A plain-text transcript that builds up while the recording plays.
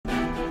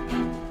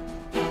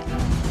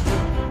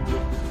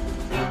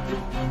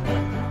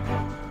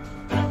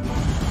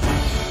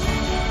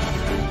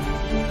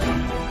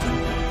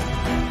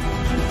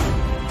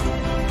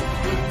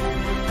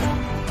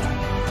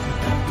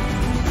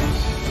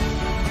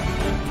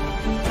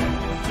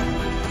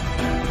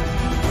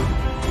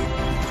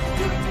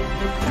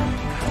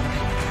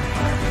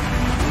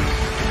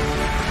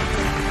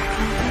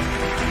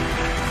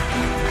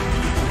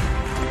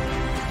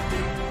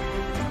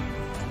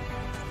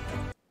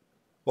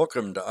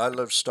Welcome to I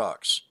Love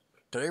Stocks.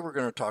 Today we're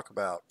going to talk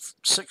about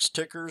 6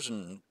 tickers,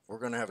 and we're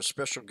going to have a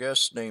special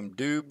guest named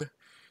Doob.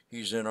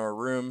 He's in our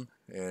room,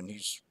 and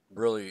he's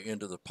really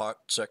into the pot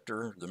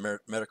sector, the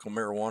medical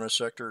marijuana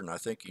sector, and I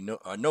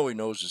know he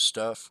knows his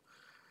stuff.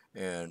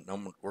 And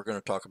we're going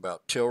to talk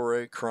about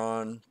Tilray,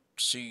 CRON,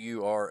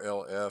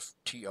 CURLF,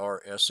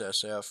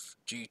 TRSSF,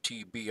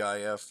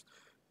 GTBIF,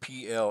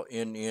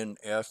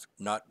 PLNHF,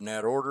 not in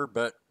that order,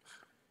 but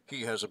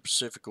he has a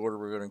specific order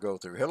we're going to go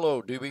through.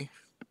 Hello, Doobie.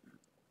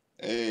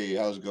 Hey,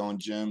 how's it going,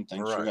 Jim?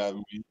 Thanks for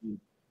having me.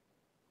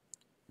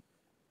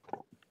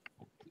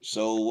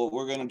 So what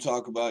we're going to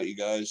talk about, you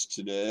guys,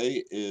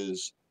 today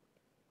is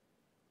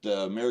the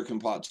American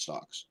pot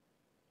stocks.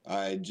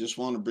 I just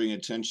want to bring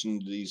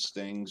attention to these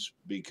things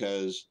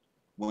because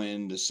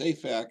when the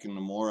SAFE Act and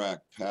the MORE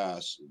Act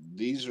pass,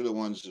 these are the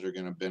ones that are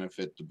going to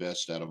benefit the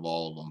best out of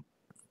all of them.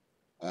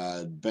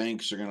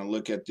 Banks are going to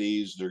look at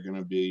these. They're going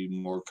to be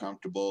more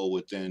comfortable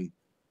within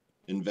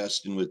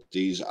investing with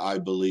these, I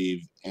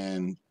believe,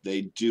 and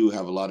they do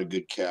have a lot of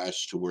good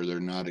cash to where they're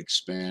not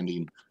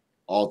expanding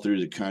all through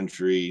the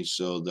country,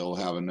 so they'll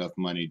have enough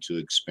money to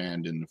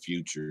expand in the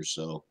future.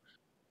 So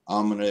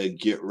I'm going to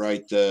get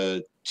right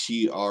the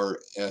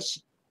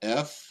TRSF,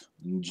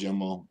 and Jim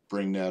will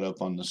bring that up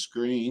on the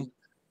screen,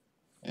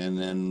 and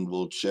then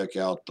we'll check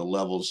out the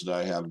levels that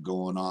I have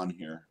going on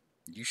here.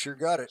 You sure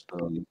got it.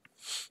 So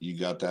you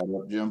got that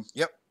up, Jim?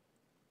 Yep.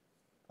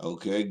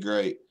 Okay,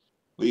 great.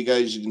 Well, you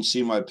guys, you can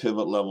see my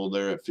pivot level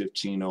there at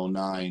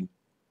 1509,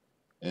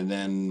 and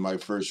then my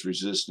first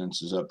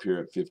resistance is up here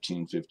at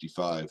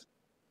 1555.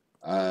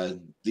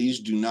 These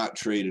do not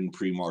trade in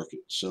pre-market,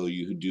 so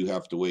you do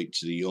have to wait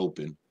to the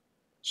open.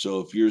 So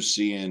if you're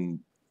seeing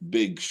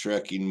big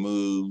shrekking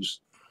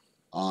moves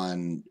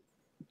on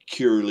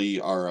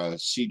CURLF or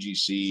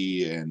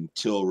CGC and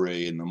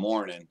Tilray in the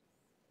morning,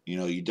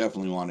 you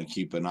definitely want to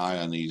keep an eye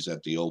on these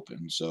at the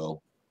open.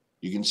 So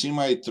you can see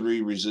my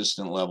 3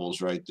 resistant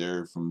levels right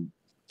there from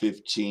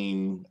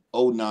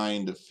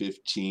 1509 to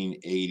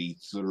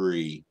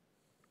 1583.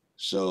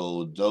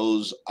 So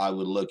those I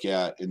would look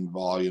at in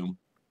volume.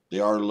 They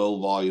are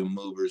low volume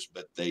movers,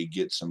 but they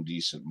get some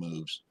decent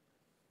moves.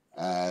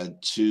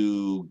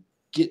 To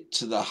get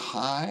to the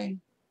high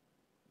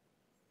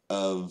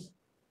of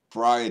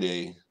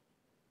Friday,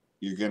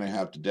 you're going to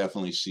have to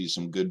definitely see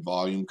some good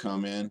volume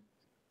come in.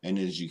 And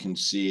as you can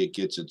see, it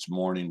gets its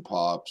morning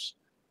pops,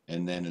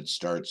 and then it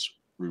starts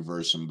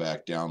reversing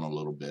back down a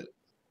little bit.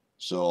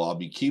 So I'll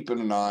be keeping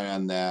an eye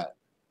on that.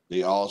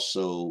 They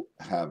also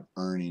have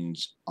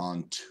earnings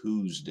on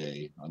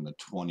Tuesday on the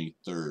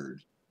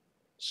 23rd.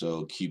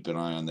 So keep an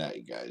eye on that,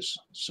 you guys.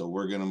 So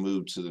we're going to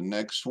move to the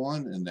next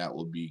one, and that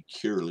will be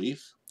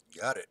CURLF.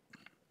 Got it.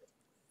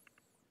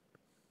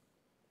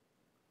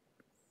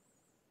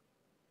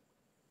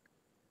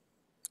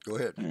 Go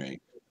ahead. All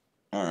right.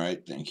 All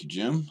right. Thank you,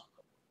 Jim.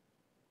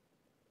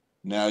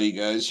 Now, you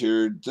guys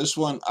here, this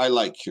one, I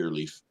like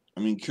CURLF.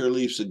 I mean,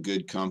 CURLF's a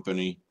good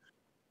company.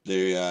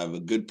 They have a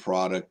good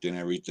product and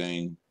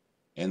everything.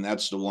 And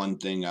that's the one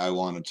thing I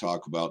want to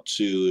talk about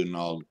too. And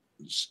I'll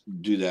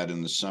do that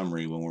in the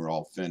summary when we're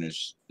all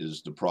finished,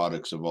 is the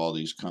products of all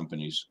these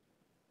companies.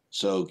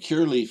 So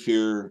CURLF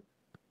here,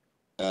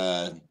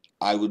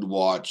 I would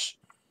watch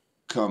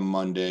come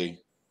Monday,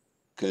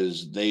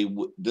 because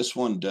this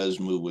one does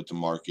move with the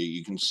market.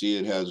 You can see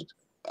it has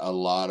a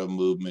lot of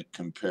movement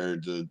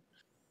compared to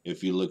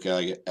if you look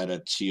at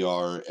a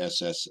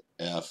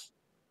TRSSF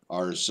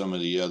or some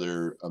of the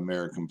other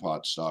American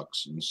pot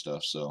stocks and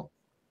stuff. So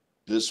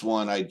this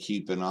one I'd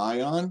keep an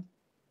eye on,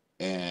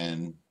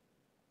 and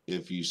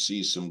if you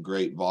see some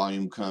great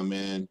volume come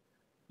in,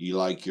 you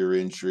like your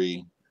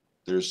entry,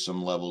 there's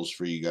some levels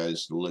for you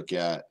guys to look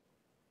at.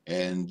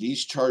 And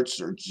these charts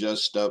are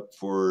just up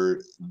for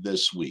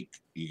this week,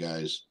 you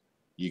guys.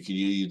 You could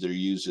either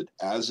use it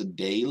as a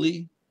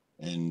daily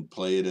and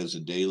play it as a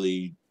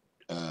daily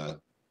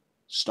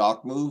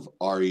stock move,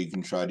 or you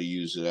can try to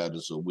use it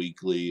as a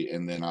weekly,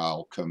 and then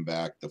I'll come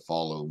back the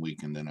following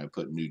week, and then I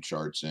put new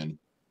charts in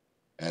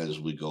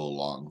as we go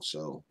along.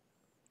 So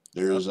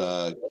there's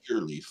a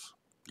CURLF.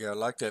 Yeah, I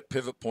like that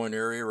pivot point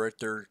area right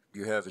there.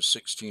 You have is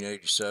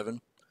 1687,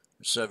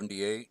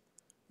 78.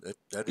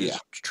 That is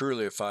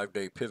truly a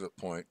 5-day pivot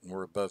point, and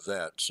we're above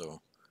that.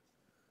 So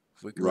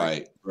if we can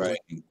right.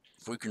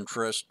 If we can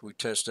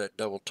test that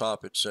double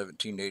top at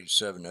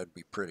 1787, that'd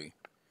be pretty.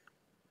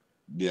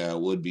 Yeah,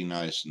 it would be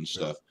nice and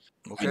stuff.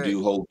 Okay. I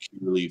do hope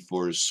CURLF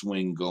for a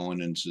swing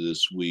going into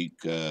this week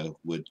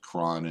with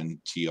CRON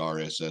and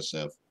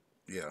TRSSF.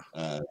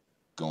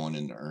 Going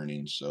into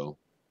earnings. So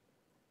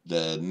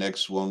the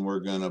next one we're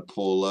going to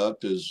pull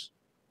up is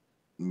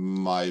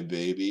my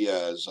baby,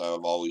 as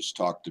I've always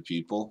talked to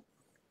people,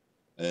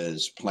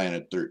 is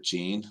Planet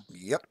 13.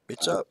 Yep,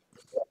 it's up.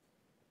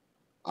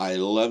 I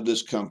love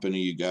this company,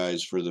 you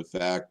guys, for the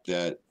fact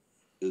that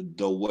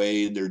the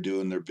way they're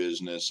doing their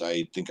business.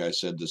 I think I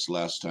said this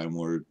last time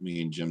where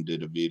me and Jim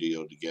did a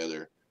video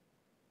together.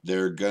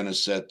 They're going to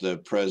set the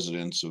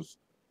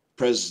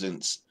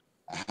precedents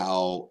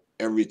how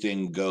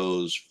everything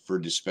goes for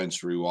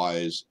dispensary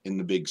wise in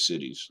the big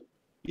cities.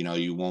 You know,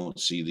 you won't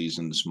see these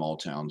in the small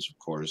towns, of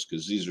course,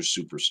 because these are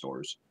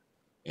superstores.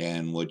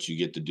 And what you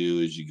get to do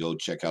is you go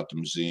check out the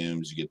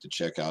museums, you get to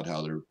check out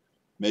how they're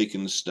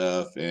making the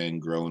stuff and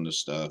growing the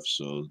stuff.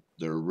 So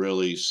they're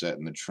really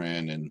setting the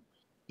trend, and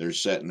they're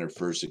setting their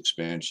first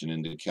expansion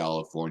into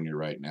California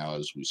right now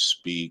as we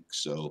speak.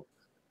 So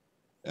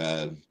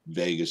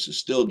Vegas is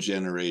still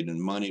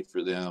generating money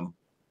for them.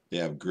 They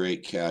have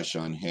great cash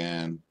on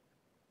hand.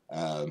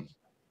 Um,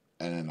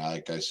 and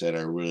like I said,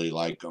 I really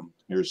like them.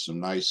 Here's some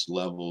nice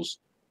levels.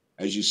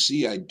 As you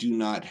see, I do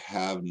not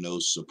have no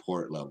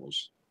support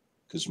levels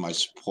because my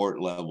support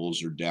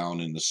levels are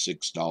down in the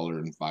 $6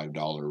 and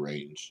 $5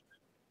 range.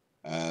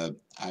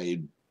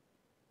 I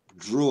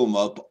drew them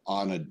up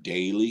on a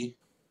daily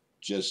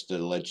just to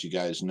let you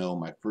guys know.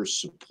 My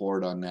first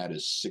support on that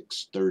is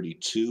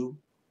 632,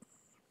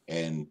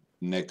 and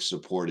next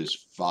support is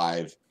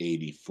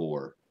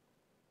 584.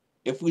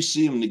 If we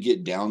see them to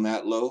get down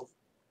that low,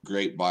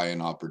 great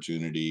buying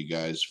opportunity, you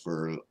guys,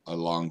 for a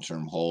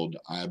long-term hold.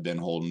 I've been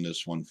holding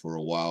this one for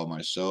a while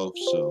myself,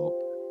 so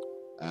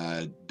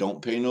don't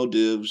pay no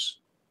divs,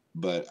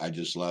 but I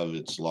just love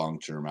its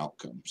long-term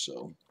outcome.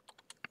 So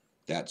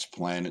that's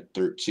Planet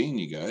 13,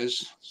 you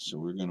guys. So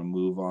we're going to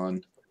move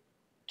on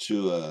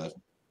to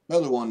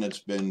another one that's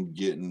been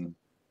getting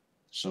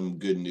some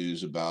good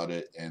news about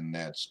it, and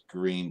that's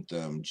Green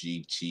Thumb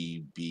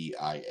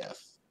GTBIF.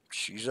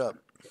 She's up.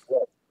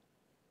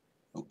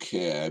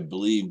 Okay, I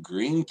believe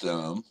Green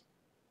Thumb,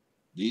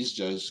 these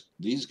guys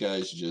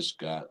just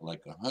got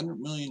like $100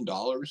 million.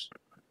 Let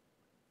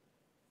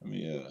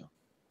me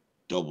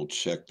double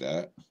check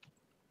that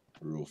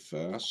real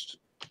fast.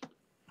 I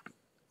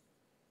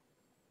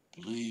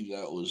believe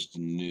that was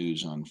the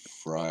news on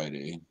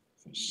Friday,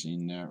 if I've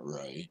seen that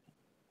right.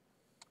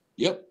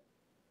 Yep,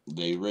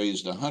 they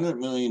raised $100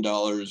 million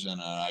in an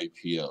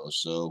IPO.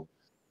 So,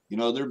 you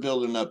know, they're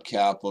building up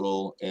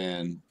capital,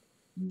 and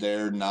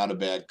they're not a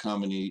bad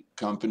company.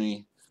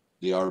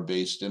 They are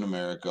based in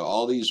America.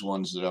 All these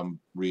ones that I'm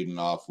reading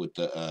off with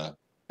the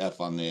F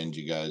on the end,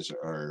 you guys,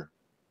 are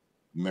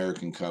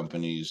American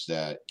companies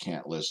that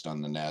can't list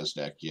on the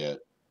NASDAQ yet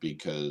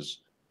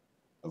because,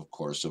 of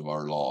course, of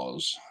our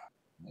laws.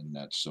 And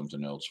that's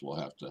something else we'll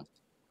have to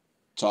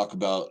talk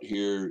about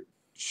here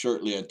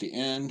shortly at the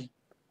end.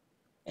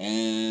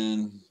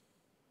 And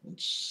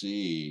let's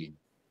see.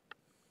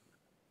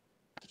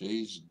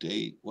 Today's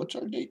date. What's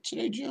our date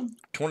today, Jim?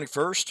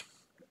 21st.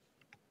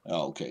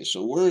 Oh, okay,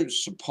 so we're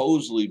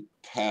supposedly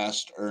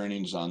past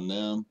earnings on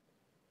them,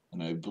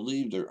 and I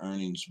believe their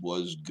earnings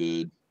was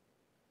good,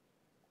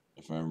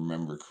 if I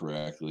remember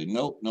correctly.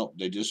 Nope,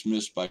 they just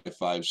missed by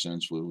 5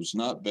 cents, which was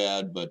not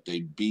bad, but they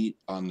beat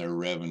on their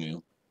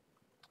revenue,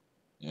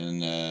 and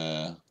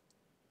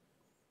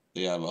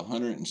they have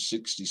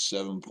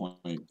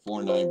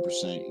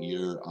 167.49%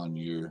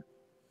 year-on-year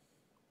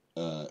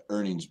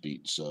earnings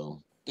beat,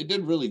 so they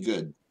did really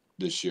good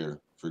this year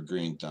for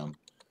Green Thumb,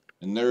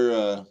 and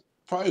they're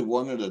probably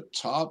one of the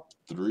top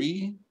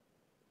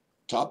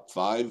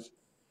 5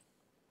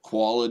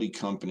 quality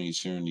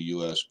companies here in the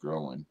U.S.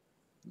 growing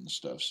and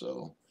stuff.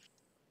 So,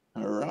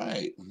 all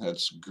right,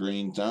 that's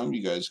Green Thumb.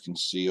 You guys can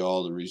see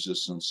all the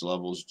resistance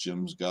levels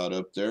Jim's got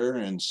up there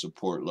and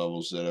support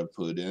levels that I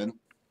put in.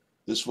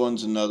 This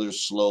one's another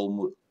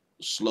slow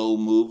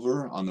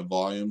mover on the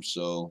volume.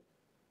 So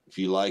if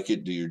you like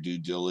it, do your due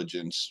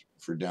diligence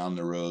for down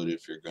the road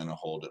if you're going to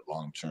hold it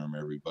long term,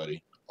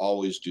 everybody.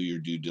 Always do your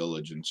due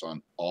diligence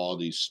on all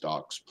these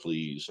stocks,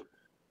 please.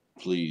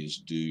 Please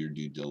do your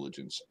due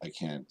diligence. I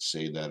can't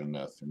say that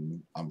enough,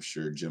 and I'm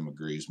sure Jim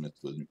agrees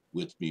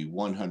with me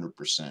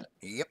 100%.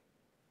 Yep.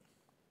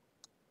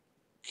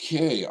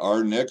 Okay,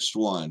 our next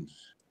one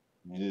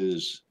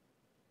is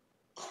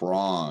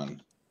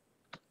CRON.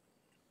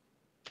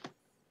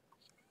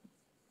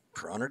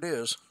 CRON it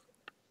is.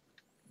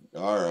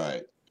 All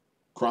right.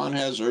 CRON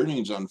has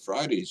earnings on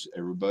Fridays,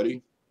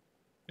 everybody.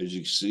 As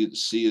you see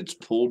it's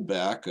pulled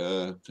back.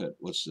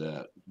 What's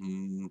that?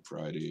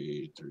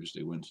 Friday,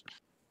 Thursday, Wednesday.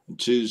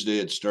 Tuesday,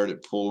 it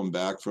started pulling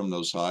back from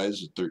those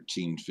highs at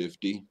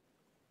 13.50.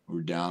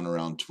 We're down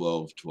around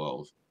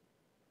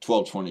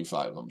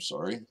 12.25. I'm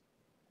sorry.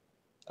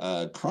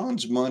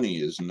 CRON's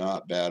money is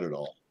not bad at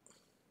all.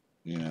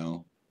 You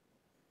know,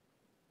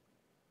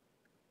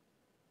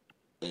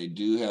 they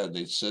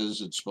says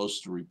it's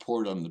supposed to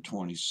report on the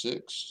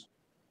 26th,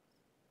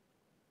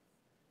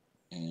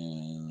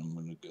 and I'm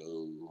gonna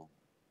go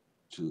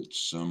to its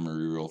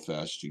summary real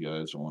fast, you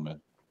guys. I want to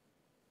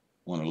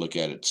look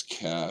at its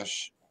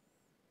cash.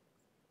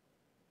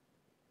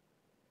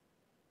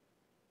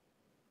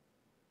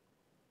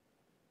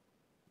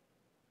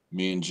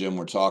 Me and Jim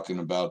were talking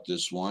about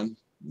this one,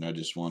 and I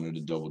just wanted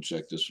to double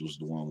check this was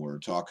the one we were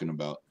talking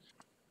about.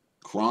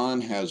 CRON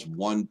has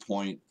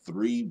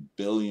 $1.3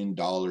 billion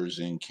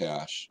in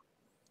cash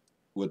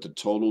with a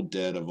total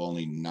debt of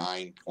only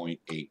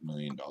 $9.8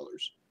 million.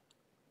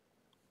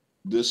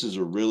 This is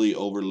a really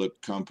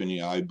overlooked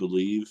company, I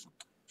believe,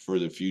 for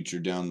the future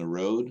down the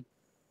road.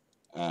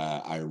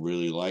 I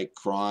really like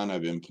CRON.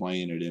 I've been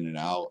playing it in and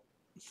out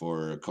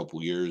for a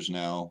couple years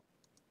now.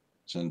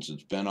 since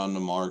it's been on the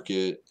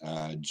market.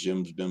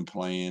 Jim's been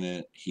playing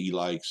it. He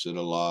likes it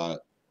a lot.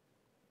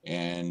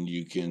 And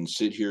you can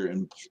sit here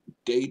and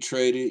day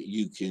trade it.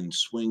 You can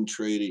swing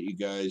trade it, you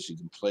guys. You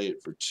can play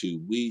it for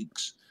 2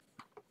 weeks.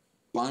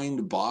 Find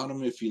the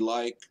bottom if you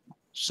like.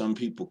 Some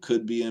people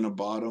could be in a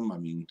bottom. I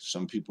mean,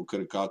 some people could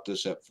have caught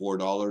this at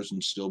 $4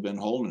 and still been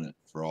holding it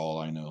for all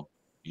I know,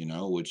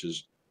 which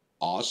is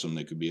awesome.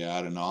 They could be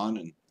adding on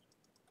and,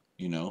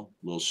 a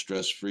little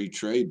stress-free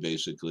trade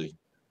basically.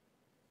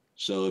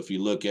 So if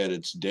you look at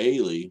its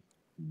daily's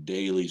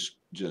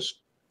just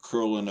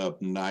curling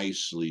up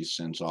nicely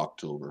since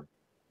October.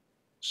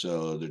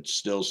 So it's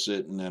still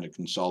sitting at a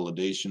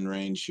consolidation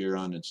range here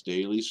on its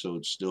daily, so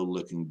it's still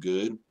looking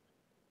good.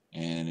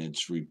 And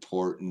it's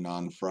reporting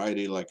on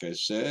Friday, like I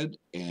said,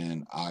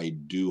 and I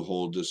do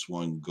hold this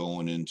one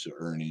going into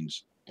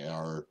earnings.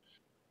 Or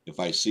if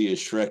I see a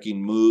shrekking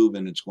move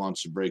and it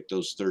wants to break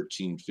those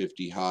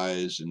 1350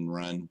 highs and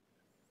run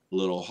a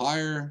little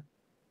higher,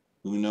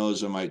 who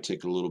knows, I might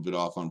take a little bit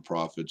off on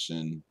profits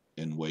and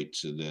wait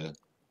till the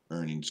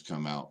earnings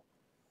come out.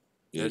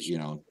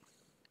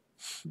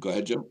 Go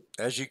ahead, Joe.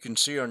 As you can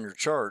see on your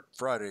chart,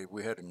 Friday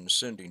we had an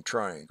ascending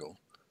triangle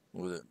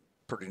with a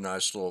pretty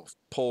nice little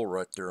pole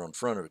right there on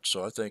front of it.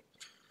 So I think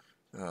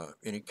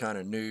any kind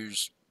of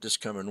news this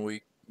coming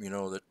week,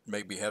 that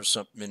maybe have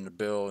something in the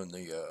bill, in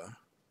the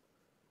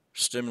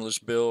stimulus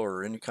bill,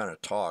 or any kind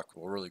of talk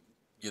will really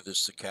give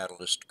this the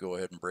catalyst to go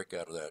ahead and break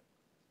out of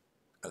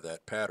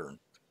that pattern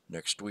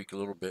next week a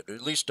little bit,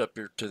 at least up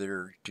here to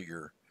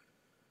your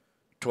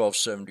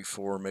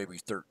 1274, maybe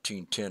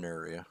 1310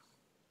 area.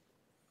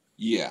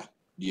 Yeah,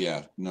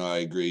 no, I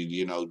agree.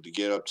 To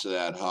get up to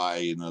that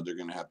high, they're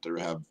going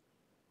to have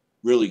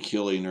really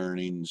killing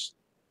earnings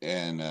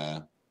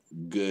and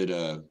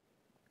good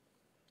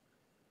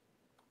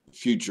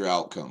future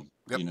outcome.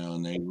 Yep.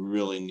 And they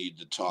really need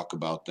to talk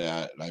about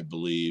that. I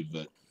believe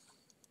that,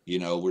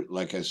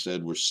 like I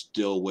said, we're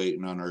still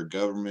waiting on our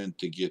government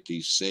to get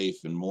these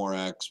SAFE and MORE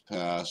acts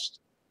passed,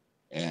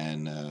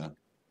 and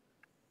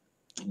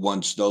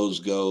once those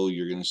go,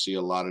 you're going to see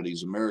a lot of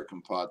these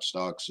American pot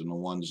stocks and the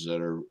ones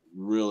that are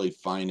really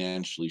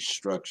financially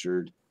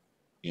structured,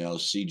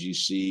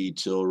 CGC,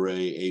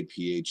 Tilray,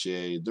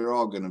 APHA, they're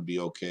all going to be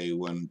okay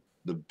when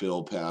the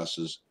bill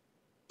passes.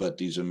 But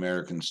these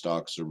American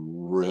stocks are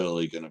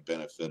really going to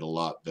benefit a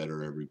lot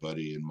better,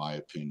 everybody, in my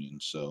opinion.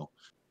 So,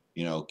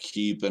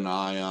 keep an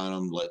eye on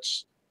them.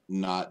 Let's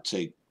not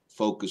take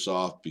focus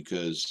off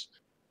because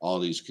all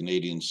these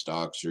Canadian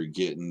stocks are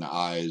getting the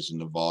eyes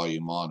and the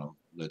volume on them.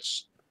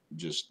 Let's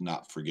just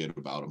not forget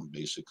about them,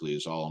 basically,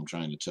 is all I'm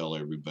trying to tell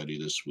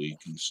everybody this week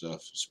and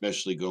stuff,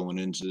 especially going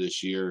into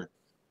this year.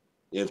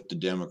 If the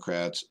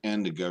Democrats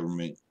and the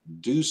government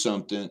do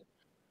something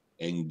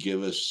and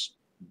give us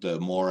the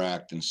MORE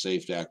Act and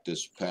SAFE Act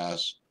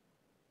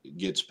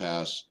gets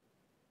passed,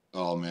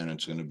 oh man,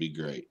 it's going to be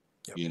great.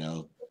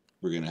 Yep.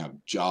 We're going to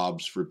have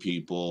jobs for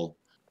people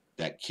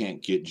that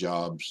can't get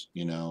jobs,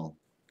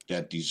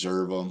 that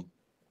deserve them,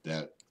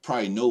 that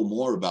probably know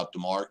more about the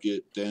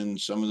market than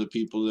some of the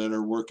people that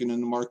are working in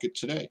the market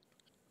today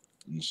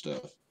and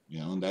stuff.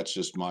 And that's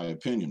just my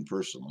opinion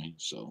personally.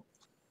 So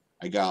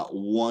I got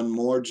one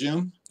more,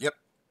 Jim. Yep.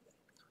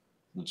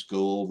 Let's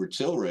go over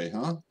Tilray,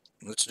 huh?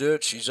 Let's do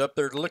it. She's up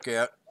there to look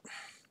at.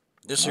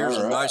 This here's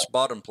a nice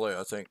bottom play,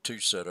 I think, too,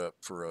 set up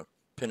for a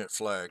pennant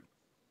flag.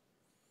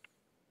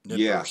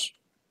 Nippers.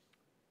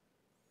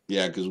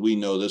 Yeah, because we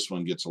know this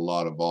one gets a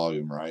lot of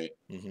volume, right?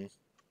 Mm-hmm.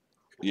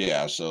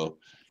 Yeah, so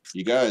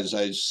you guys,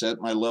 I set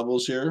my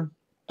levels here.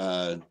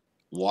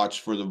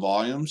 Watch for the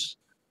volumes.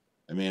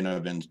 I mean,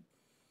 I've been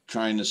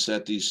trying to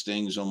set these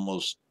things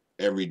almost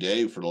every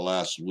day for the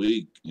last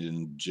week,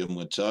 and Jim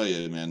would tell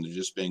you, man, they've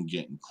just been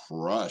getting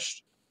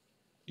crushed.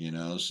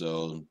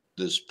 So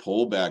this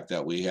pullback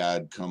that we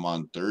had come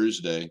on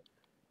Thursday,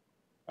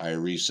 I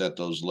reset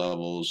those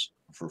levels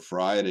for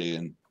Friday,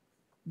 and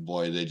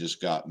boy, they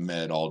just got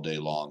med all day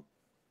long.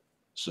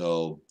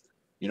 So,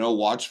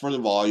 watch for the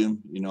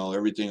volume.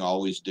 Everything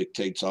always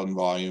dictates on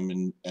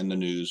volume and the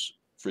news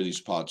for these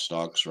pot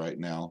stocks right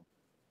now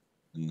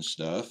and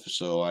stuff.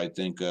 So I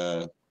think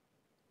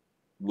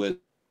with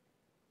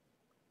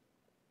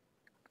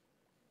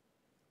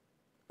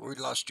We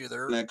lost you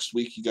there. next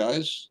week, you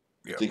guys,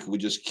 Yep. I think we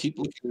just keep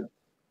looking.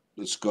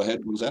 Let's go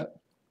ahead. What was that?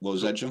 What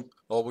was that, Jim?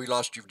 Oh, we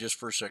lost you just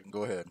for a second.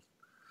 Go ahead.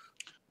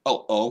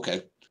 Oh,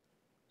 okay.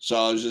 So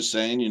I was just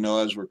saying,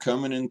 as we're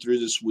coming in through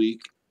this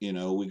week,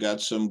 we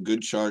got some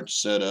good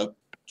charts set up.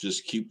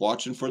 Just keep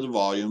watching for the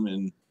volume,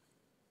 and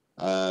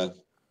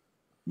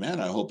man,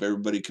 I hope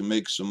everybody can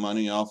make some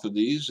money off of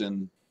these.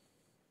 And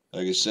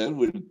like I said,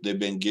 they've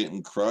been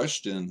getting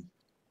crushed, and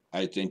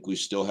I think we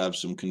still have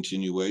some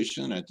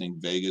continuation. I think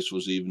Vegas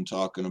was even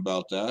talking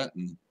about that,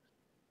 and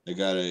I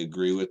got to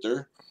agree with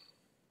her.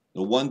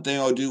 The one thing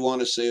I do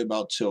want to say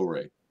about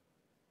Tilray,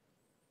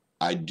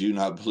 I do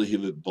not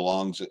believe it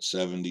belongs at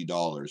 $70.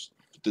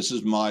 But this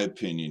is my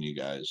opinion, you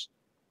guys.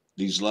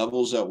 These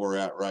levels that we're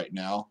at right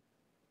now,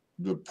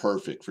 they're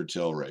perfect for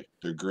Tilray.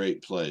 They're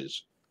great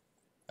plays.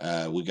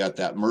 We got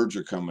that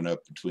merger coming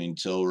up between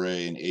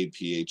Tilray and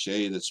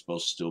APHA that's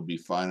supposed to still be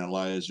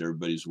finalized.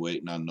 Everybody's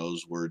waiting on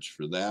those words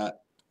for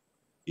that.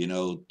 You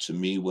know, to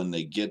me, when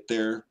they get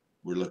there,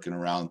 we're looking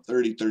around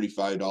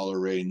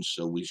 $30–$35 range.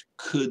 So we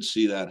could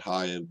see that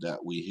high of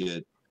that we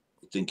hit,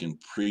 I think, in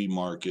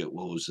pre-market.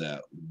 What was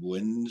that?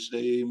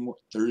 Wednesday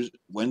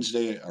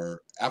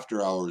or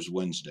after hours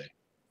Wednesday.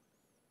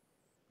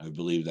 I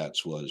believe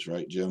that's was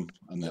right, Jim,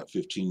 on that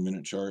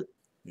 15-minute chart.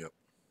 Yep.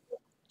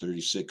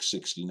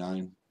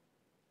 36.69.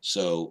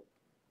 So,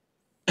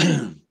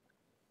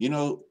 you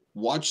know,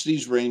 watch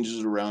these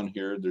ranges around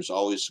here. There's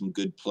always some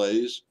good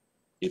plays.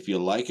 If you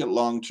like it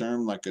long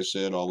term, like I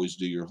said, always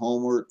do your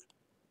homework.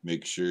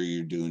 Make sure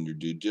you're doing your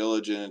due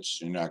diligence.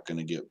 You're not going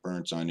to get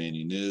burnt on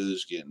any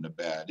news, getting a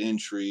bad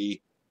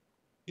entry.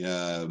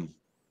 Tilray's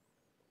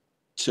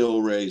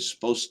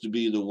supposed to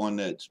be the one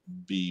that's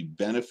be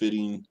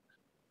benefiting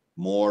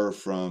more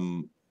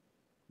from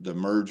the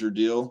merger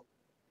deal.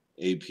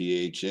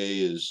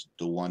 APHA is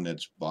the one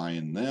that's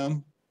buying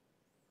them.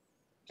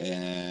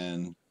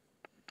 And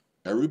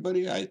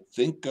everybody, I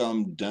think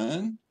I'm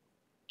done.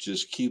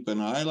 Just keep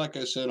an eye, like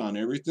I said, on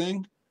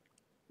everything.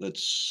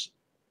 Let's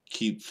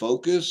keep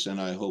focused,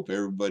 and I hope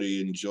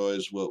everybody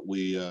enjoys what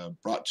we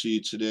brought to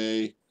you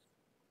today.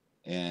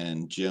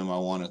 And Jim, I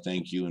want to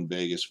thank you in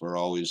Vegas for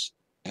always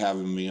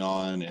having me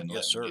on and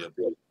letting me be a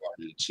part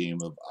of the team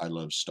of I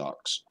Love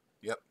Stocks.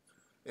 Yep.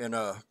 And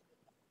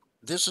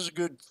this is a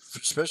good,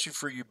 especially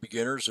for you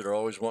beginners that are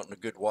always wanting a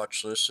good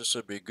watch list. This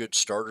would be a good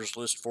starters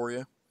list for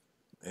you.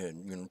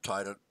 And, you know,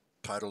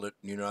 title it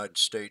United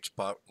States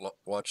pot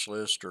watch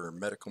list or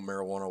medical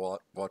marijuana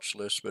watch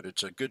list, but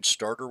it's a good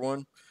starter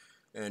one.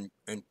 And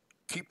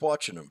keep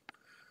watching them.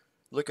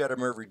 Look at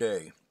them every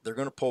day. They're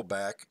going to pull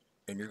back,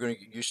 and you're going to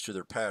get used to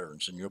their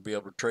patterns, and you'll be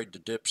able to trade the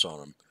dips on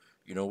them.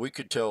 You know, we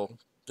could tell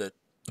that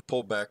the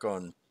pullback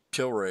on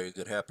Tilray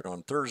that happened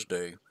on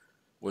Thursday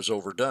was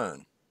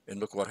overdone. And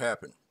look what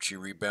happened. She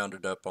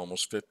rebounded up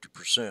almost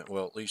 50%.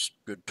 Well, at least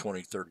good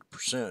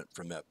 20–30%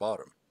 from that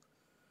bottom.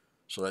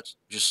 So that's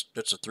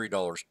a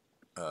 $3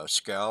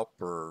 scalp,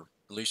 or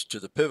at least to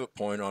the pivot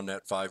point on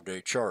that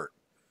 5-day chart.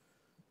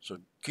 So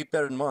keep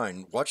that in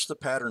mind. Watch the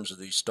patterns of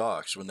these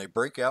stocks. When they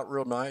break out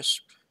real nice,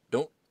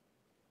 don't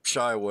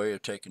shy away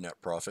of taking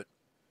that profit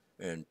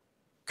and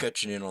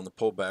catching in on the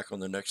pullback on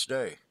the next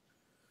day.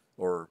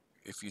 Or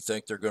if you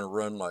think they're going to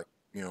run, like,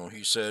 you know,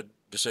 he said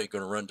this ain't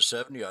going to run to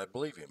 70, I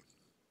believe him.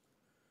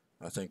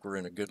 I think we're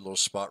in a good little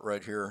spot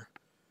right here,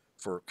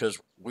 because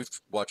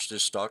we've watched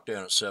this stock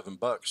down at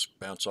 $7,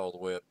 bounce all the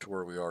way up to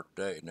where we are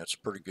today, and that's a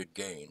pretty good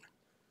gain.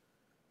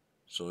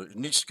 So it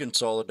needs to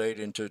consolidate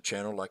into a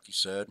channel, like you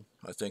said.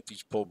 I think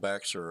these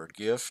pullbacks are a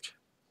gift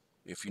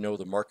if you know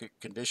the market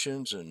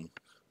conditions, and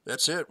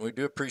that's it. We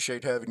do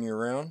appreciate having you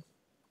around.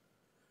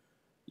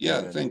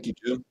 Yeah, thank you,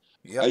 Jim.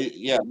 Yep.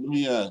 Let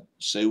me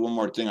say one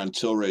more thing on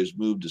Tilray's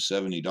move to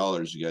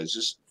 $70. You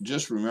guys,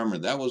 just remember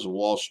that was a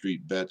Wall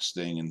Street bets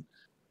thing, and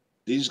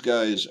these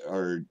guys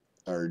are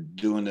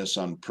doing this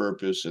on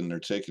purpose, and they're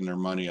taking their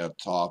money up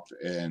top.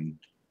 And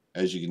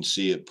as you can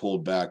see, it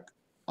pulled back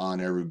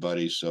on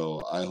everybody.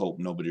 So I hope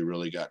nobody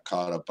really got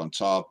caught up on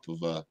top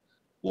of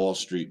Wall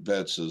Street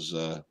bets as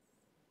a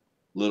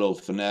little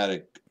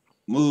fanatic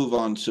move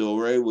on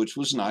Tilray, which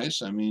was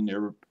nice. I mean,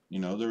 there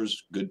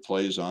was good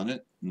plays on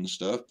it and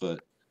stuff,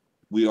 but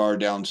we are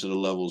down to the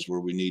levels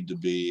where we need to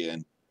be,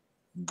 and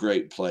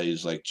great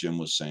plays, like Jim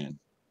was saying.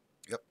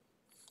 Yep.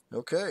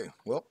 Okay.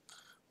 Well,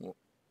 we'll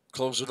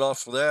close it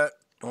off with that.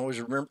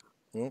 Always remember,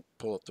 we'll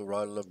pull up the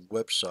Ride Love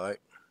website.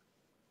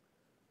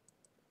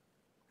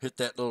 Hit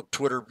that little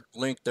Twitter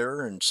link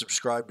there and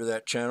subscribe to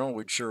that channel.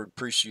 We'd sure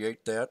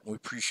appreciate that. We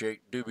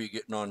appreciate Doobie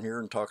getting on here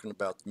and talking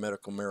about the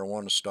medical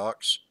marijuana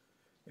stocks.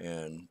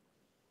 And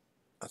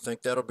I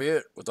think that'll be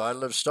it with I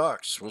Love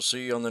Stocks. We'll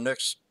see you on the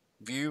next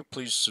view.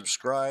 Please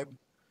subscribe,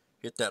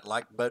 hit that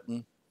like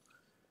button,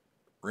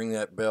 ring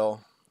that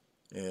bell,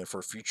 and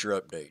for future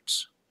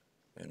updates.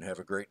 And have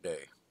a great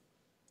day.